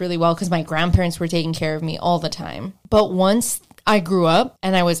Spanish really well because my grandparents were taking care of me all the time. But once I grew up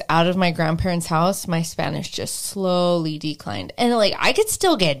and I was out of my grandparents' house, my Spanish just slowly declined. And like I could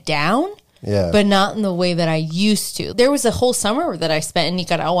still get down. Yeah. But not in the way that I used to. There was a whole summer that I spent in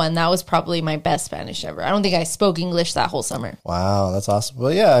Nicaragua, and that was probably my best Spanish ever. I don't think I spoke English that whole summer. Wow, that's awesome.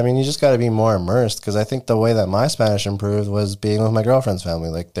 Well, yeah, I mean, you just got to be more immersed, because I think the way that my Spanish improved was being with my girlfriend's family.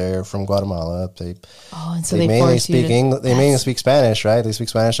 Like, they're from Guatemala. And so they mainly speak English. They mainly speak Spanish, right? They speak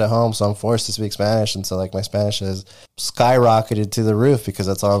Spanish at home, so I'm forced to speak Spanish. And so, like, my Spanish has skyrocketed to the roof because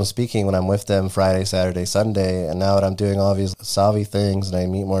that's all I'm speaking when I'm with them Friday, Saturday, Sunday. And now that I'm doing all these Salvi things and I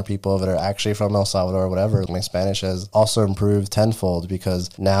meet more people that are actually from El Salvador or whatever, my Spanish has also improved tenfold because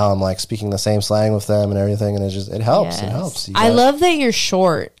now I'm like speaking the same slang with them and everything, and it helps. Yes. It helps. I love that your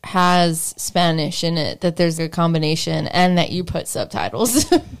short has Spanish in it, that there's a combination, and that you put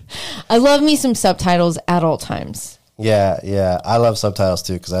subtitles. I love me some subtitles at all times. Yeah. I love subtitles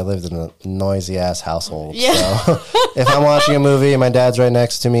too because I lived in a noisy ass household. Yeah. So if I'm watching a movie and my dad's right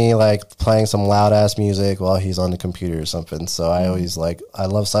next to me, like playing some loud ass music while he's on the computer or something. So I always I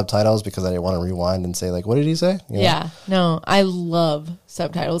love subtitles because I didn't want to rewind and say like, what did he say? You know? Yeah. No, I love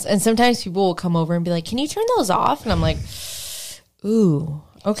subtitles. And sometimes people will come over and be like, can you turn those off? And I'm like, ooh,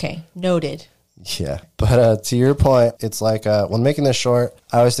 okay, noted. Yeah, but to your point, it's like when making this short,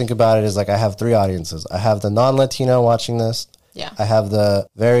 I always think about it as like I have 3 audiences. I have the non-Latino watching this. Yeah. I have the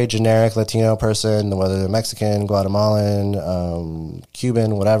very generic Latino person, whether they're Mexican, Guatemalan,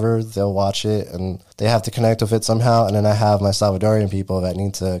 Cuban, whatever, they'll watch it and they have to connect with it somehow. And then I have my Salvadorian people that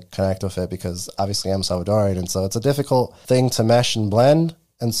need to connect with it because obviously I'm Salvadorian. And so it's a difficult thing to mesh and blend.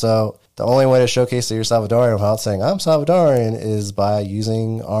 And so the only way to showcase that you're Salvadorian without saying I'm Salvadorian is by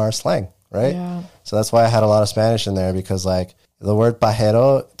using our slang. Right? Yeah. So that's why I had a lot of Spanish in there because like the word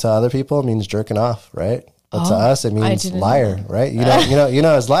pajero to other people means jerking off, right? But to us it means liar, right? You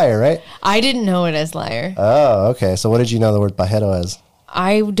know as liar, right? I didn't know it as liar. Oh, okay. So what did you know the word pajero as?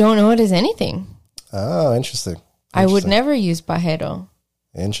 I don't know it as anything. Oh, interesting. I would never use pajero.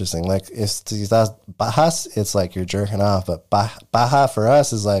 Interesting. Like if that's bajas, it's like you're jerking off, but baja for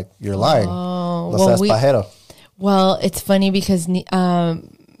us is like you're lying. Oh, well, that's pajero. Well, it's funny because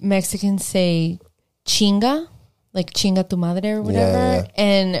Mexicans say chinga, like chinga tu madre or whatever. Yeah.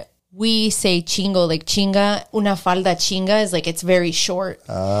 And we say chingo, like chinga, una falda chinga is like it's very short.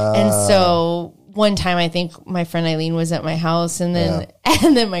 And so one time I think my friend Eileen was at my house and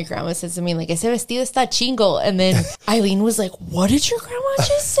then my grandma said to me like, ese vestido está chingo. And then Eileen was like, what did your grandma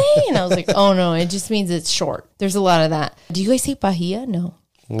just say? And I was like, oh no, it just means it's short. There's a lot of that. Do you guys say pajilla? No.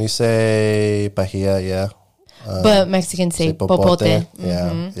 We say pajilla, yeah. But Mexicans say popote.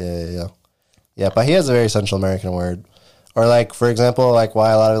 Mm-hmm. Yeah, pajilla is a very Central American word. Or like, for example, like why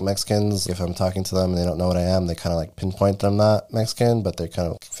a lot of Mexicans, if I'm talking to them and they don't know what I am, they kind of like pinpoint that I'm not Mexican, but they kind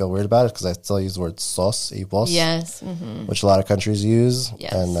of feel weird about it because I still use the word sos y vos. Yes. Mm-hmm. Which a lot of countries use.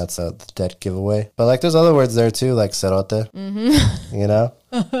 Yes. And that's a dead giveaway. But like there's other words there too, like cerote. Mm-hmm. You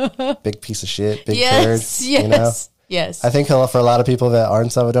know? Big piece of shit, big turd. You know? Yes. I think for a lot of people that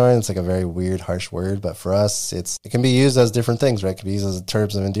aren't Salvadorian, it's like a very weird, harsh word. But for us, it can be used as different things, right? It can be used as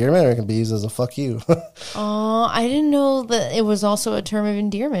terms of endearment or it can be used as a fuck you. Oh, I didn't know that it was also a term of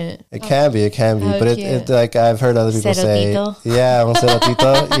endearment. It can be. But it like I've heard other people Cerotito. Say, yeah, un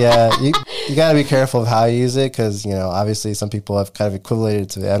cerotito. Yeah, you got to be careful of how you use it because, you know, obviously some people have kind of equated it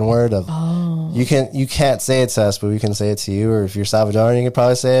to the N word of, you can't say it to us, but we can say it to you. Or if you're Salvadorian, you can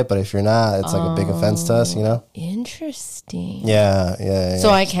probably say it. But if you're not, it's like a big offense to us, you know? Interesting. Yeah.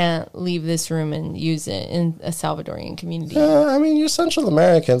 So I can't leave this room and use it in a Salvadorian community. I mean, you're Central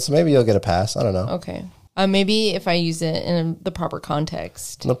American, so maybe you'll get a pass. I don't know. Okay. Maybe if I use it in the proper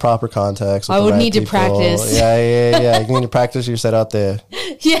context. In the proper context. I would need to practice. Yeah. You need to practice your set out there.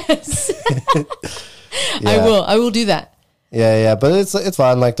 Yes. I will do that. Yeah. But it's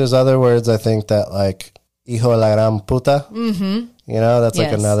fun. Like, there's other words, I think, that, like, hijo de la gran puta. Mm-hmm. You know, that's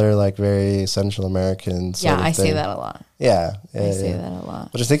like another like very Central American sort of thing. Say that a lot. Yeah. I say that a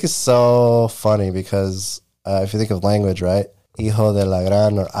lot. Which I think is so funny because if you think of language, right? Hijo de la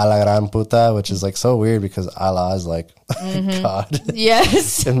gran or a la gran puta, which is like so weird because Allah is like God.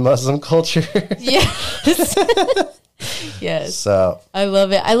 Yes. In Muslim culture. Yes. Yes. So I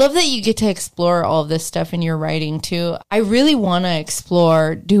love it. I love that you get to explore all of this stuff in your writing too. I really want to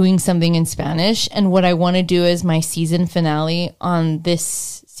explore doing something in Spanish. And what I want to do as my season finale on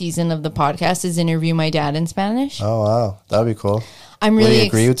this season of the podcast is interview my dad in Spanish. Oh, wow. That'd be cool. I'm really Will he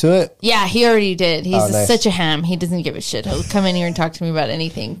agree to it? Yeah, he already did. He's nice. such a ham. He doesn't give a shit. He'll come in here and talk to me about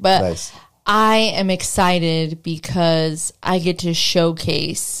anything. But Nice. I am excited because I get to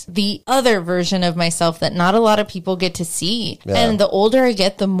showcase the other version of myself that not a lot of people get to see. Yeah. And the older I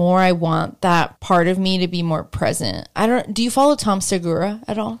get, the more I want that part of me to be more present. Do you follow Tom Segura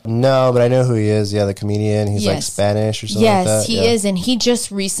at all? No, but I know who he is. Yeah, the comedian. He's like Spanish or something like that. Yes, he is. And he just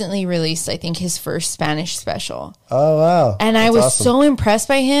recently released, I think, his first Spanish special. Oh, wow. And I was so impressed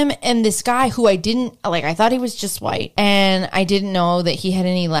by him. And this guy who I thought he was just white. And I didn't know that he had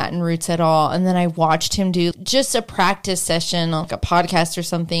any Latin roots at all. And then I watched him do just a practice session, like a podcast or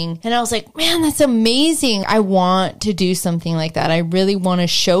something. And I was like, man, that's amazing. I want to do something like that. I really want to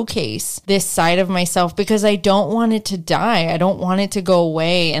showcase this side of myself because I don't want it to die. I don't want it to go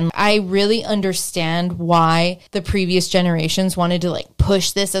away. And I really understand why the previous generations wanted to like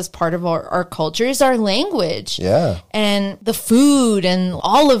push this as part of our culture is our language. Yeah. And the food and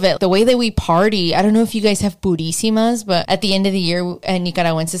all of it, the way that we party. I don't know if you guys have purísimas, but at the end of the year,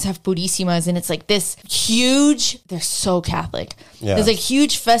 Nicaraguenses have purísimas, and it's like this huge, they're so Catholic. Yeah. There's a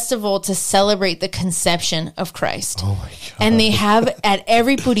huge festival to celebrate the conception of Christ. Oh my God. And they have at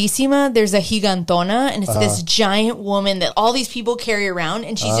every purísima, there's a gigantona, and it's this giant woman that all these people carry around,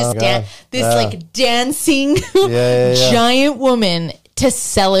 and she's just like dancing giant woman to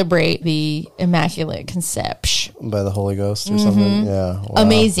celebrate the Immaculate Conception by the Holy Ghost or something. Yeah, wow.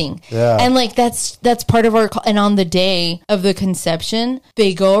 Amazing. Yeah, and like that's part of our. And on the day of the conception,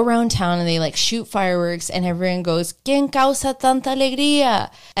 they go around town and they like shoot fireworks, and everyone goes, "¿Quién causa tanta alegría?"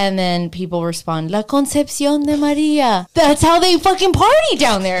 And then people respond, "La Concepción de María." That's how they fucking party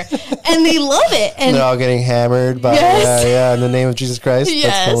down there, and they love it. And they're all getting hammered by in the name of Jesus Christ. Yes.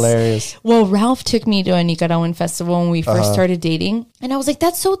 That's hilarious. Well, Ralph took me to a Nicaraguan festival when we first started dating. And I was like,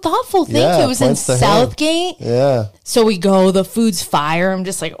 that's so thoughtful. Thank you. It was in Southgate. Yeah. So we go, the food's fire. I'm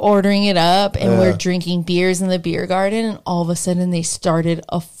just like ordering it up and we're drinking beers in the beer garden. And all of a sudden they started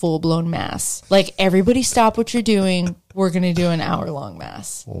a full-blown mass. Like, everybody stop what you're doing. We're going to do an hour-long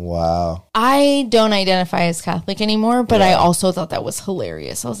mass. Wow. I don't identify as Catholic anymore, but I also thought that was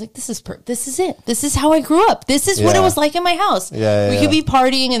hilarious. I was like, this is it. This is how I grew up. This is what it was like in my house. We could be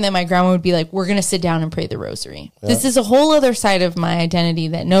partying, and then my grandma would be like, we're going to sit down and pray the rosary. Yeah. This is a whole other side of my identity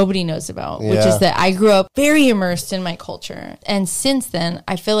that nobody knows about, which is that I grew up very immersed in my culture. And since then,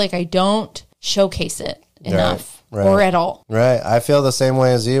 I feel like I don't showcase it enough. Right. Or at all. Right. I feel the same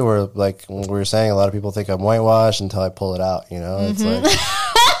way as you, where like we were saying, a lot of people think I'm whitewashed until I pull it out, you know? It's like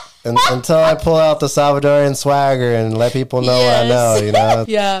until I pull out the Salvadorian swagger and let people know what I know, you know?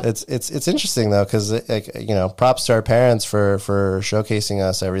 Yeah. It's interesting though, because props to our parents for showcasing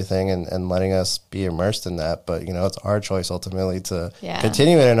us everything and letting us be immersed in that. But it's our choice ultimately to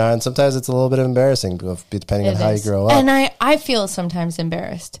continue it or not. And sometimes it's a little bit embarrassing depending on how you grow up. And I feel sometimes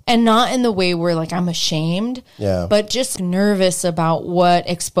embarrassed, and not in the way where like I'm ashamed, but just nervous about what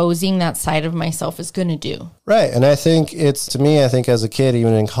exposing that side of myself is going to do. Right. And I think I think as a kid,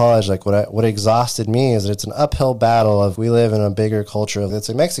 even in college, like what exhausted me is that it's an uphill battle of, we live in a bigger culture. It's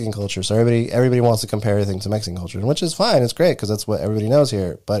a Mexican culture. So everybody wants to compare everything to Mexican culture, which is fine. It's great because that's what everybody knows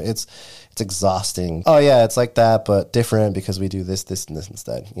here. But it's exhausting. Oh yeah, it's like that, but different because we do this, and this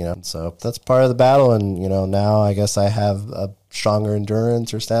instead, So that's part of the battle. And, now I guess I have a stronger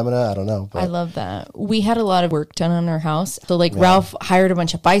endurance or stamina. I don't know. But. I love that. We had a lot of work done on our house. So like Ralph hired a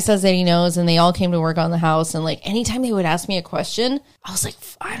bunch of paisas that he knows, and they all came to work on the house. And like anytime they would ask me a question, I was like,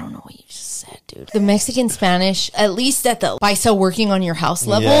 I don't know what you just said, dude. The Mexican Spanish, at least at the paisa working on your house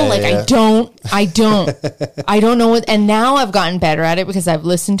level, I don't know what, and now I've gotten better at it because I've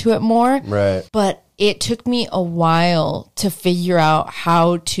listened to it more. Right. But it took me a while to figure out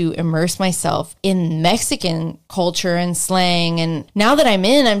how to immerse myself in Mexican culture and slang. And now that I'm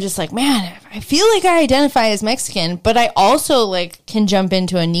in, I'm just like, man, I feel like I identify as Mexican, but I also like can jump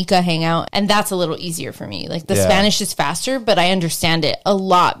into a Nica hangout, and that's a little easier for me. Like the Spanish is faster, but I understand it a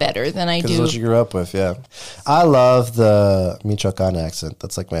lot better than I do. Because what you grew up with, I love the Michoacan accent.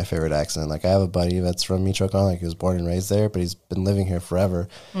 That's like my favorite accent. Like I have a buddy that's from Michoacan, like he was born and raised there, but he's been living here forever.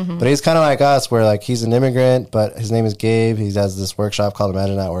 Mm-hmm. But he's kind of like us, where like he's an immigrant, but his name is Gabe. He has this workshop called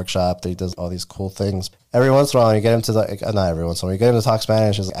Imagine That Workshop that he does all these cool things. Every once in a while, you get him to not every once in a while, you get him to talk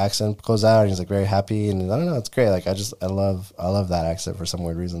Spanish, his accent goes out, and he's like very happy, and I don't know, it's great. Like I love that accent for some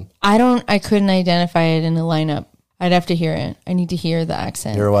weird reason. I couldn't identify it in a lineup. I'd have to hear it. I need to hear the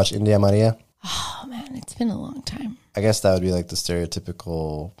accent. You ever watch India Maria? Oh man, man, it's been a long time. I guess that would be like the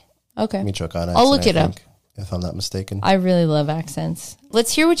stereotypical Michoacan accent. I'll look it up. If I'm not mistaken. I really love accents.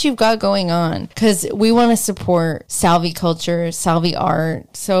 Let's hear what you've got going on, because we want to support Salvi culture, Salvi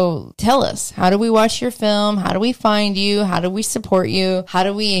art. So tell us, how do we watch your film? How do we find you? How do we support you? How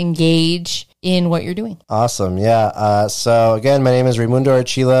do we engage in what you're doing? Awesome. Yeah. So again, my name is Raymundo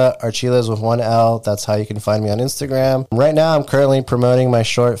Archila. Archila is with one L. That's how you can find me on Instagram. Right now, I'm currently promoting my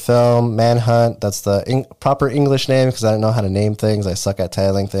short film, Manhunt. That's the proper English name, because I don't know how to name things. I suck at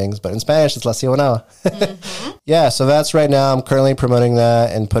titling things. But in Spanish, it's La Sionao. Yeah. So that's right now. I'm currently promoting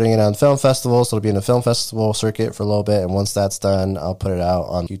that and putting it on film festivals. So it'll be in a film festival circuit for a little bit. And once that's done, I'll put it out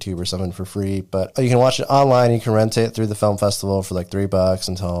on YouTube or something for free. But you can watch it online. You can rent it through the film festival for like $3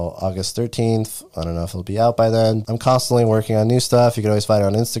 until August 13th. I don't know if it'll be out by then. I'm constantly working on new stuff. You can always find it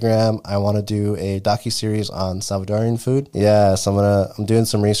on Instagram. I want to do a docuseries on Salvadorian food. Yeah, so I'm doing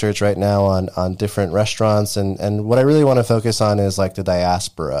some research right now on different restaurants, and what I really want to focus on is like the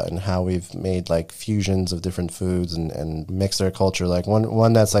diaspora and how we've made like fusions of different foods and mixed their culture. Like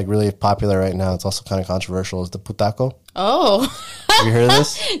one that's like really popular right now, it's also kind of controversial, is the putaco. Oh. Have you heard of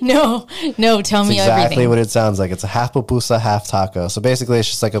this? No, tell me exactly everything. What it sounds like. It's a half pupusa, half taco. So basically, it's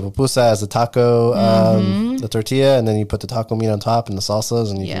just like a pupusa as a taco, the tortilla, and then you put the taco meat on top and the salsas,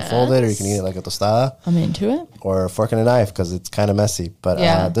 and you can fold it, or you can eat it like a tostada. I'm into it. Or a fork and a knife, because it's kind of messy.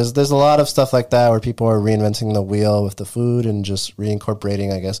 But there's a lot of stuff like that where people are reinventing the wheel with the food and just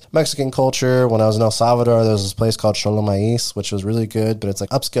reincorporating, I guess, Mexican culture. When I was in El Salvador, there was this place called Cholo Maíz, which was really good, but it's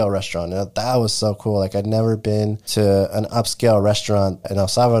like upscale restaurant. And that was so cool. Like I'd never been to an upscale restaurant in El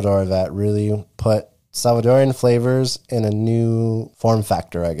Salvador that really put Salvadorian flavors in a new form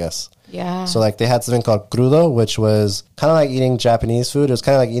factor, I guess. Yeah. So like they had something called crudo, which was kind of like eating Japanese food. It was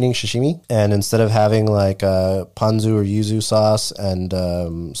kind of like eating sashimi. And instead of having like ponzu or yuzu sauce and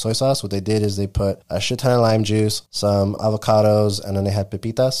soy sauce, what they did is they put a shit ton of lime juice, some avocados, and then they had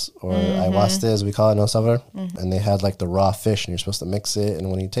pepitas, or ayahuasca as we call it in El Salvador. And they had like the raw fish, and you're supposed to mix it.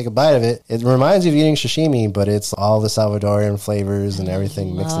 And when you take a bite of it, it reminds you of eating sashimi, but it's all the Salvadorian flavors and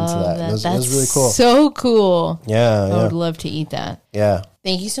everything mixed into that. It was really cool. So cool. Yeah. I would love to eat that. Yeah.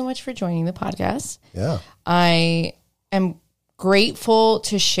 Thank you so much for joining the podcast. Yeah. I am grateful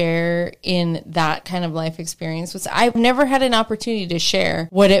to share in that kind of life experience, which I've never had an opportunity to share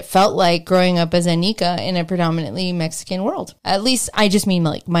what it felt like growing up as a Nika in a predominantly Mexican world. At least I just mean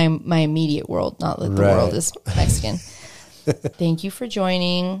like my immediate world, not that the world is Mexican. Thank you for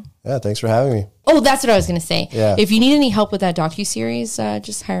joining. Yeah, thanks for having me. Oh, that's what I was going to say. Yeah. If you need any help with that docuseries,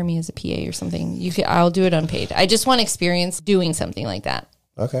 just hire me as a PA or something. I'll do it unpaid. I just want experience doing something like that.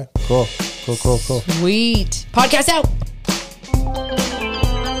 Okay, cool. Sweet. Podcast out.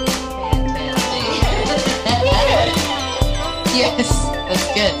 Yes, that's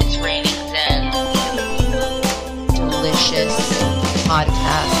good. It's raining Zen. Delicious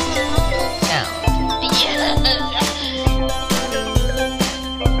podcast.